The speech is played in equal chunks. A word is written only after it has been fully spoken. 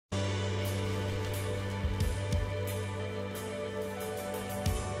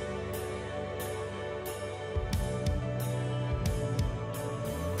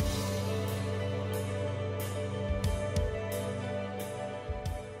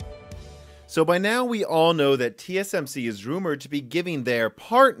So by now we all know that TSMC is rumored to be giving their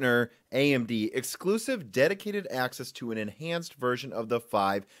partner AMD exclusive dedicated access to an enhanced version of the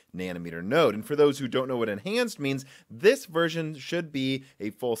 5nm node. And for those who don't know what enhanced means, this version should be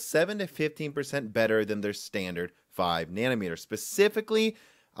a full 7 to 15% better than their standard 5nm. Specifically,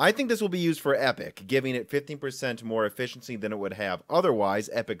 I think this will be used for EPYC, giving it 15% more efficiency than it would have otherwise,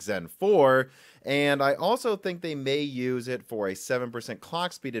 EPYC Zen 4, and I also think they may use it for a 7%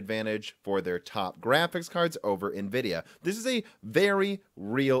 clock speed advantage for their top graphics cards over NVIDIA. This is a very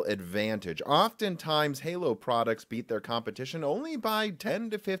real advantage. Oftentimes, Halo products beat their competition only by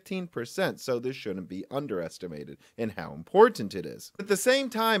 10 to 15%, so this shouldn't be underestimated in how important it is. At the same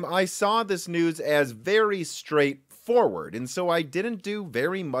time, I saw this news as very straightforward, and so I didn't do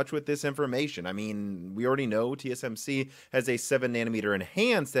very much with this information. I mean, we already know TSMC has a 7nm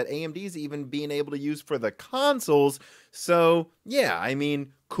enhanced that AMD's even being able to use for the consoles, so yeah, I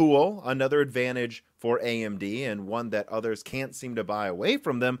mean, cool, another advantage for AMD and one that others can't seem to buy away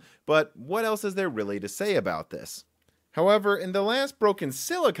from them, but what else is there really to say about this? However, in the last Broken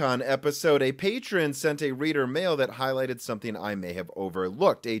Silicon episode, a patron sent a reader mail that highlighted something I may have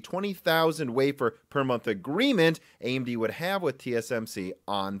overlooked, a 20,000 wafer per month agreement AMD would have with TSMC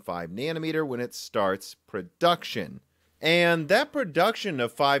on 5nm when it starts production. And that production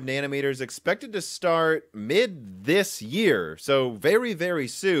of 5nm is expected to start mid this year, so very, very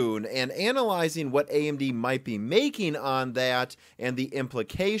soon. And analyzing what AMD might be making on that and the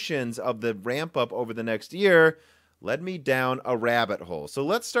implications of the ramp up over the next year led me down a rabbit hole. So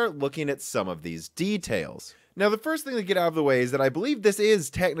let's start looking at some of these details. Now, the first thing to get out of the way is that I believe this is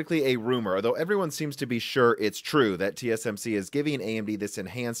technically a rumor, although everyone seems to be sure it's true that TSMC is giving AMD this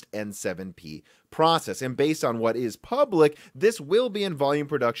enhanced N5P process. And based on what is public, this will be in volume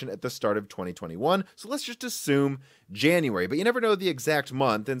production at the start of 2021. So let's just assume January, but you never know the exact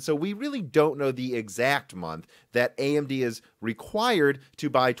month. And so we really don't know the exact month that AMD is required to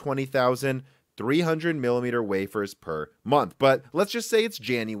buy 20,000 300mm wafers per month. But let's just say it's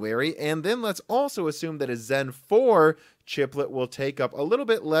January, and then let's also assume that a Zen 4 chiplet will take up a little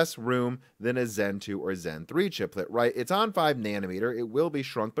bit less room than a Zen 2 or Zen 3 chiplet, right? It's on 5nm, it will be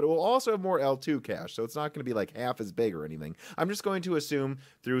shrunk, but it will also have more L2 cache, so it's not going to be like half as big or anything. I'm just going to assume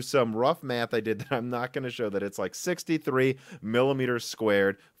through some rough math I did that I'm not going to show that it's like 63mm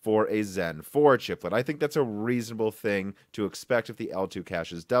squared for a Zen 4 chiplet. I think that's a reasonable thing to expect if the L2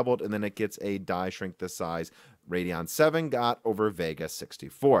 cache is doubled, and then it gets a die shrink the size Radeon 7 got over Vega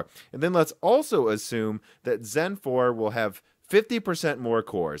 64. And then let's also assume that Zen 4 will have 50% more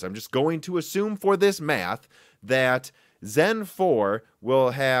cores. I'm just going to assume for this math that Zen 4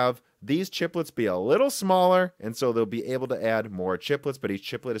 will have these chiplets be a little smaller, and so they'll be able to add more chiplets, but each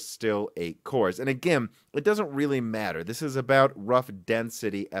chiplet is still 8 cores. And again, it doesn't really matter. This is about rough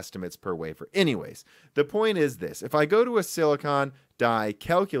density estimates per wafer. Anyways, the point is this. If I go to a silicon die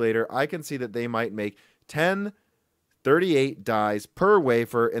calculator, I can see that they might make 38 dies per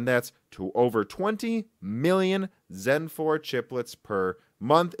wafer, and that's to over 20 million Zen 4 chiplets per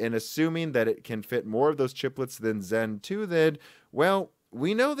month. And assuming that it can fit more of those chiplets than Zen 2 did, well,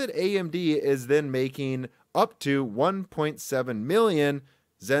 we know that AMD is then making up to 1.7 million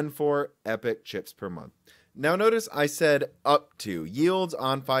Zen 4 EPYC chips per month. Now notice I said up to. Yields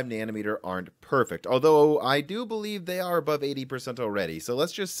on 5nm aren't perfect, although I do believe they are above 80% already. So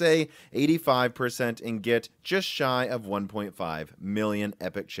let's just say 85% and get just shy of 1.5 million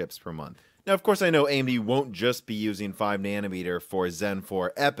EPYC chips per month. Now, of course, I know AMD won't just be using 5nm for Zen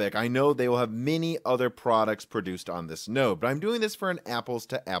 4 EPYC. I know they will have many other products produced on this node, but I'm doing this for an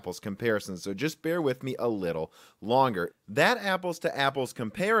apples-to-apples comparison, so just bear with me a little longer. That apples-to-apples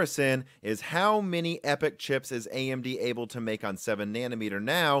comparison is how many EPYC chips is AMD able to make on 7nm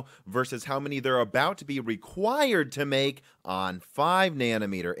now versus how many they're about to be required to make on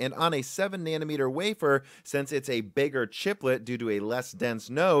 5nm. And on a 7nm wafer, since it's a bigger chiplet due to a less dense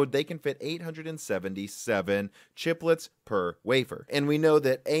node, they can fit 877 chiplets per wafer. And we know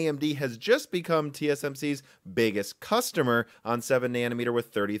that AMD has just become TSMC's biggest customer on 7nm with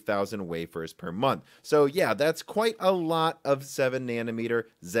 30,000 wafers per month. So yeah, that's quite a lot of 7nm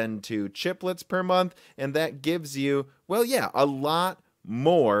Zen 2 chiplets per month, and that gives you, well, yeah, a lot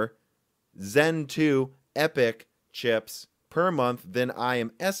more Zen 2 EPYC chips per month than I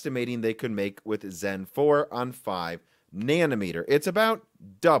am estimating they could make with Zen 4 on 5nm. It's about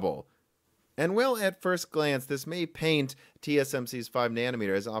double. And well, at first glance, this may paint TSMC's 5nm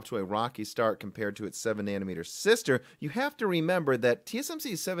as off to a rocky start compared to its 7nm sister. You have to remember that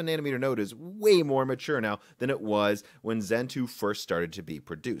TSMC's 7nm node is way more mature now than it was when Zen 2 first started to be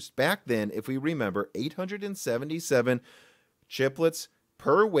produced. Back then, if we remember, 877 chiplets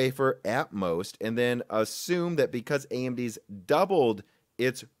per wafer at most, and then assume that because AMD's doubled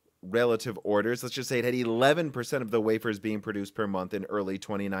its relative orders, let's just say it had 11% of the wafers being produced per month in early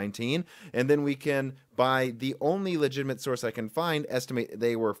 2019, and then we can, by the only legitimate source I can find, estimate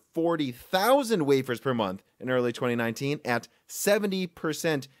they were 40,000 wafers per month in early 2019 at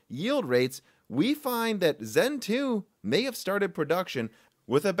 70% yield rates. We find that Zen 2 may have started production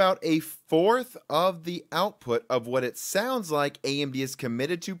with about a fourth of the output of what it sounds like AMD is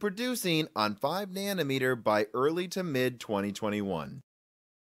committed to producing on 5 nanometer by early to mid 2021.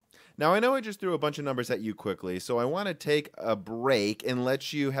 Now, I know I just threw a bunch of numbers at you quickly, so I want to take a break and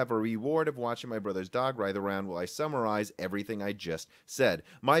let you have a reward of watching my brother's dog writhe around while I summarize everything I just said.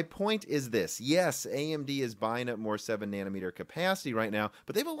 My point is this. Yes, AMD is buying up more 7 nanometer capacity right now,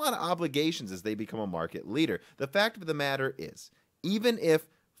 but they have a lot of obligations as they become a market leader. The fact of the matter is, even if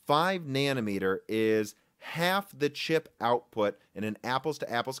 5 nanometer is half the chip output in an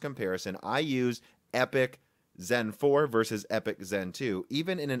apples-to-apples comparison, I use EPYC Zen 4 versus EPYC Zen 2.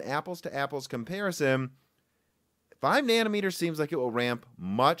 Even in an apples-to-apples comparison, 5 nanometer seems like it will ramp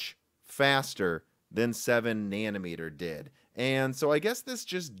much faster than 7 nanometer did. And so I guess this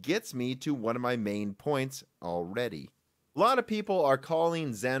just gets me to one of my main points already. A lot of people are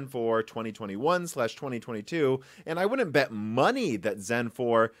calling Zen 4 2021/2022, and I wouldn't bet money that Zen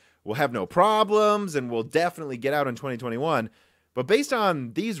 4 will have no problems and will definitely get out in 2021. But based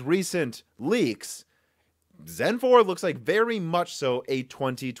on these recent leaks, Zen 4 looks like very much so a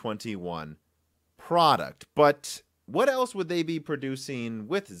 2021 product. But what else would they be producing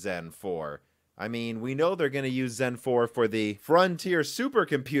with Zen 4? I mean, we know they're going to use Zen 4 for the Frontier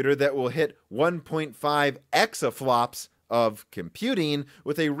Supercomputer that will hit 1.5 exaflops of computing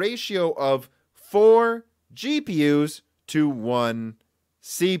with a ratio of 4 GPUs to 1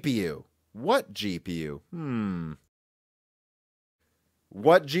 CPU. What GPU?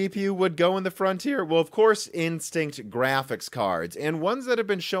 What GPU would go in the Frontier? Well, of course, Instinct graphics cards, and ones that have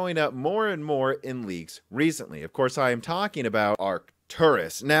been showing up more and more in leaks recently. Of course, I am talking about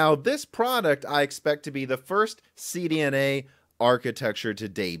Arcturus. Now, this product I expect to be the first CDNA architecture to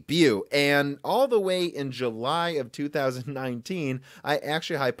debut, and all the way in July of 2019, I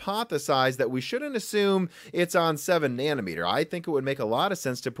actually hypothesized that we shouldn't assume it's on 7 nanometer. I think it would make a lot of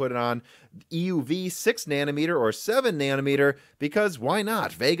sense to put it on EUV 6 nanometer or 7 nanometer, because why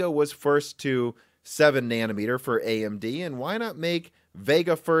not? Vega was first to 7 nanometer for AMD, and why not make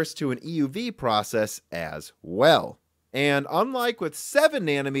Vega first to an EUV process as well? And unlike with 7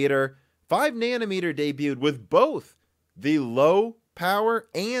 nanometer, 5 nanometer debuted with both the low power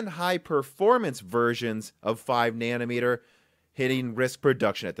and high performance versions of 5 nanometer hitting risk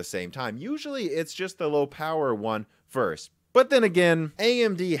production at the same time. Usually it's just the low power one first. But then again,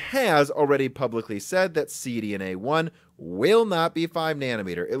 AMD has already publicly said that CDNA 1 will not be 5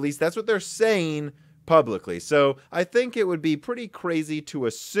 nanometer. At least that's what they're saying publicly. So I think it would be pretty crazy to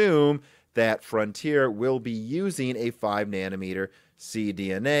assume that Frontier will be using a 5 nanometer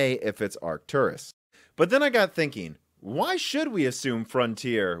CDNA if it's Arcturus. But then I got thinking, why should we assume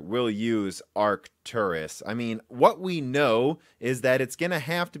Frontier will use Arcturus? I mean, what we know is that it's going to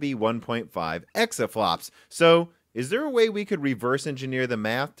have to be 1.5 exaflops. So is there a way we could reverse engineer the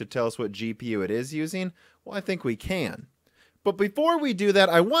math to tell us what GPU it is using? Well, I think we can. But before we do that,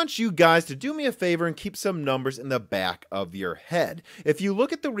 I want you guys to do me a favor and keep some numbers in the back of your head. If you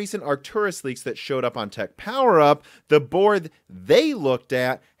look at the recent Arcturus leaks that showed up on Tech Power Up, the board they looked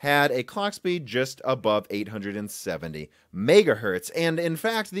at had a clock speed just above 870 megahertz. And in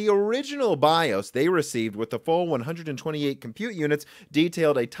fact, the original BIOS they received with the full 128 compute units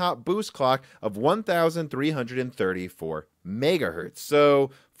detailed a top boost clock of 1,334 megahertz. So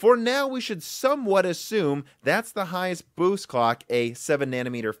for now, we should somewhat assume that's the highest boost clock a 7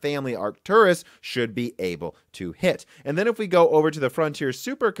 nanometer family Arcturus should be able to hit. And then if we go over to the Frontier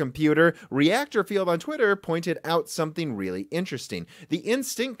Supercomputer, Reactor Field on Twitter pointed out something really interesting. The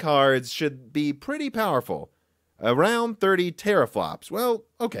Instinct cards should be pretty powerful, around 30 teraflops. Well,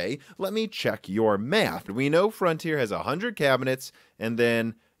 okay, let me check your math. We know Frontier has 100 cabinets, and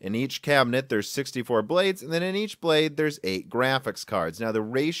then in each cabinet, there's 64 blades, and then in each blade, there's 8 graphics cards. Now, the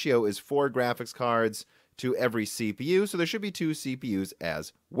ratio is 4 graphics cards to every CPU, so there should be 2 CPUs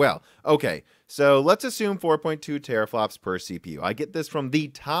as well. Okay, so let's assume 4.2 teraflops per CPU. I get this from the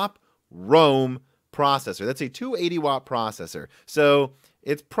top Rome processor. That's a 280-watt processor. So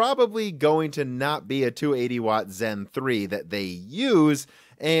it's probably going to not be a 280-watt Zen 3 that they use,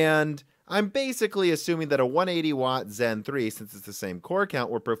 and I'm basically assuming that a 180 watt Zen 3, since it's the same core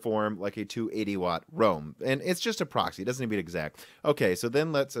count, will perform like a 280 watt ROM. And it's just a proxy, it doesn't need to be exact. Okay, so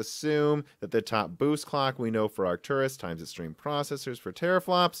then let's assume that the top boost clock we know for Arcturus times its stream processors for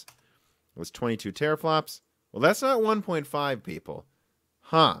teraflops was 22 teraflops. Well, that's not 1.5, people.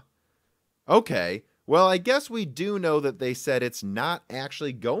 Huh. Okay, well, I guess we do know that they said it's not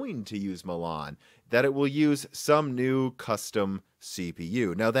actually going to use Milan, that it will use some new custom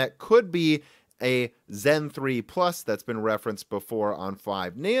CPU. Now, that could be a Zen 3 Plus that's been referenced before on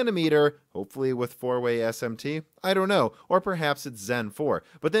 5 nanometer, hopefully with 4-way SMT. I don't know. Or perhaps it's Zen 4.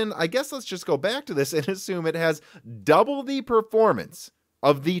 But then I guess let's just go back to this and assume it has double the performance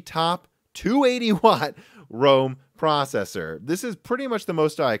of the top 280 watt ROM processor. This is pretty much the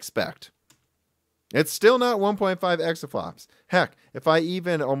most I expect. It's still not 1.5 exaflops. Heck, if I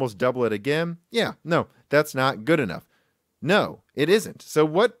even almost double it again, yeah, no, that's not good enough. No, it isn't. So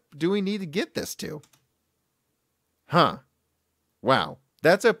what do we need to get this to? Huh. Wow.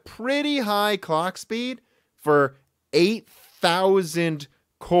 That's a pretty high clock speed for 8,000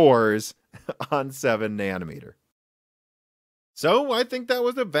 cores on 7 nanometer. So I think that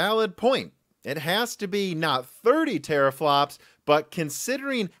was a valid point. It has to be not 30 teraflops, but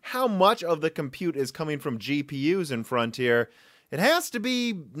considering how much of the compute is coming from GPUs in Frontier, it has to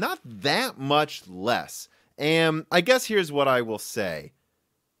be not that much less. And I guess here's what I will say.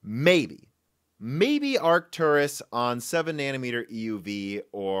 Maybe Arcturus on 7 nanometer EUV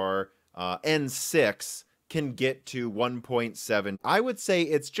or N6 can get to 1.7. I would say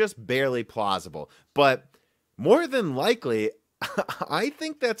it's just barely plausible, but more than likely, I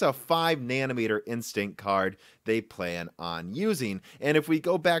think that's a 5 nanometer Instinct card they plan on using. And if we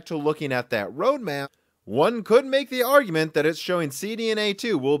go back to looking at that roadmap, one could make the argument that it's showing CDNA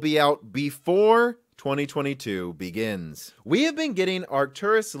 2 will be out before 2022 begins. We have been getting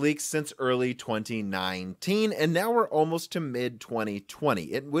Arcturus leaks since early 2019, and now we're almost to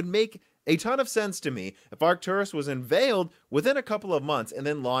mid-2020. It would make a ton of sense to me if Arcturus was unveiled within a couple of months and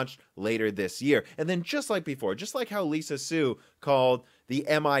then launched later this year. And then just like before, just like how Lisa Su called the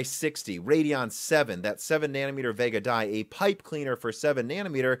MI60 Radeon 7, that 7 nanometer Vega die, a pipe cleaner for 7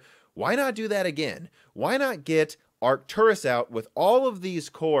 nanometer, why not do that again? Why not get Arcturus out with all of these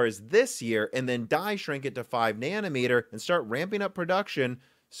cores this year and then die shrink it to 5 nanometer and start ramping up production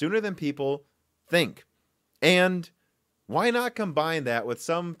sooner than people think? And why not combine that with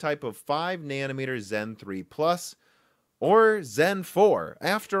some type of 5 nanometer Zen 3 Plus or Zen 4?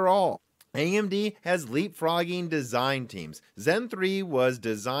 After all, AMD has leapfrogging design teams. Zen 3 was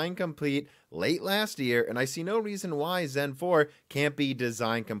design complete late last year, and I see no reason why Zen 4 can't be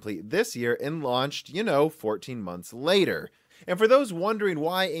design complete this year and launched, 14 months later. And for those wondering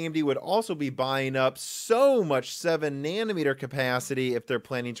why AMD would also be buying up so much 7 nanometer capacity if they're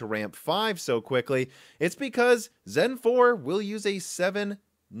planning to ramp 5 so quickly, it's because Zen 4 will use a 7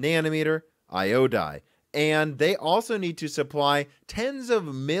 nanometer IO die. And they also need to supply tens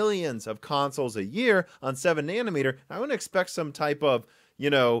of millions of consoles a year on 7 nanometer. I wouldn't expect some type of,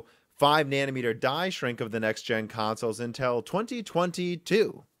 5 nanometer die shrink of the next gen consoles until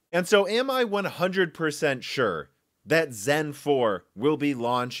 2022. And so am I 100% sure that Zen 4 will be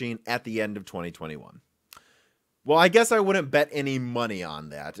launching at the end of 2021? Well, I guess I wouldn't bet any money on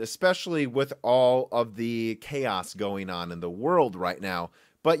that, especially with all of the chaos going on in the world right now.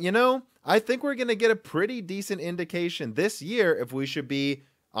 But I think we're going to get a pretty decent indication this year if we should be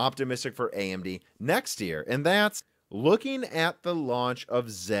optimistic for AMD next year. And that's looking at the launch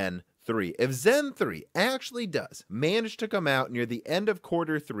of Zen 3. If Zen 3 actually does manage to come out near the end of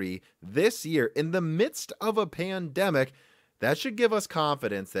quarter 3 this year in the midst of a pandemic, that should give us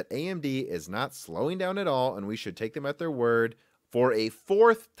confidence that AMD is not slowing down at all, and we should take them at their word for a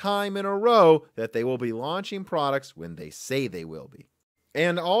 4th time in a row that they will be launching products when they say they will be.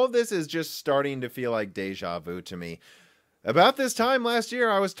 And all of this is just starting to feel like deja vu to me. About this time last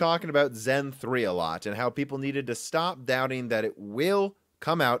year, I was talking about Zen 3 a lot and how people needed to stop doubting that it will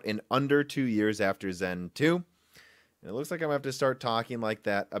come out in under 2 years after Zen 2. And it looks like I'm going to have to start talking like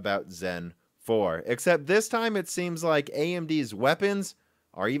that about Zen 4. Except this time it seems like AMD's weapons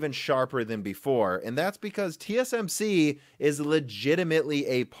are even sharper than before. And that's because TSMC is legitimately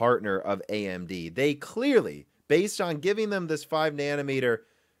a partner of AMD. They clearly, based on giving them this 5 nanometer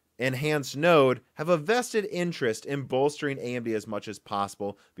enhanced node, have a vested interest in bolstering AMD as much as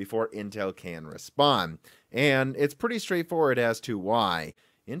possible before Intel can respond. And it's pretty straightforward as to why.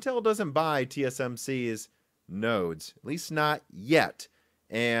 Intel doesn't buy TSMC's nodes, at least not yet.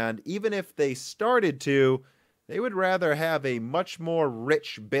 And even if they started to, they would rather have a much more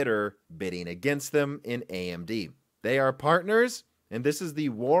rich bidder bidding against them in AMD. They are partners, And this is the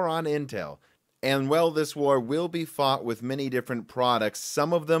war on Intel. And well, this war will be fought with many different products.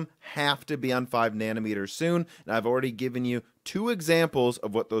 Some of them have to be on 5 nanometers soon, and I've already given you 2 examples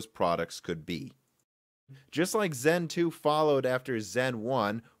of what those products could be. Just like Zen 2 followed after Zen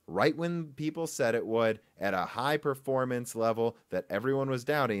 1, right when people said it would, at a high performance level that everyone was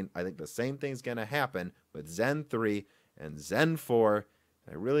doubting, I think the same thing's going to happen with Zen 3 and Zen 4.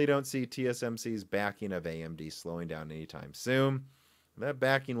 I really don't see TSMC's backing of AMD slowing down anytime soon. That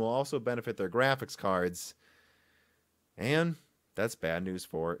backing will also benefit their graphics cards, and that's bad news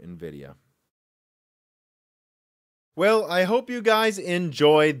for NVIDIA. Well, I hope you guys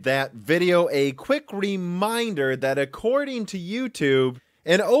enjoyed that video. A quick reminder that according to YouTube,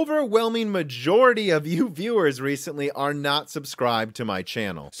 an overwhelming majority of you viewers recently are not subscribed to my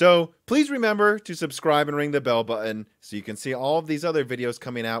channel. So please remember to subscribe and ring the bell button so you can see all of these other videos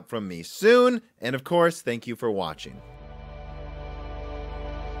coming out from me soon. And of course, thank you for watching.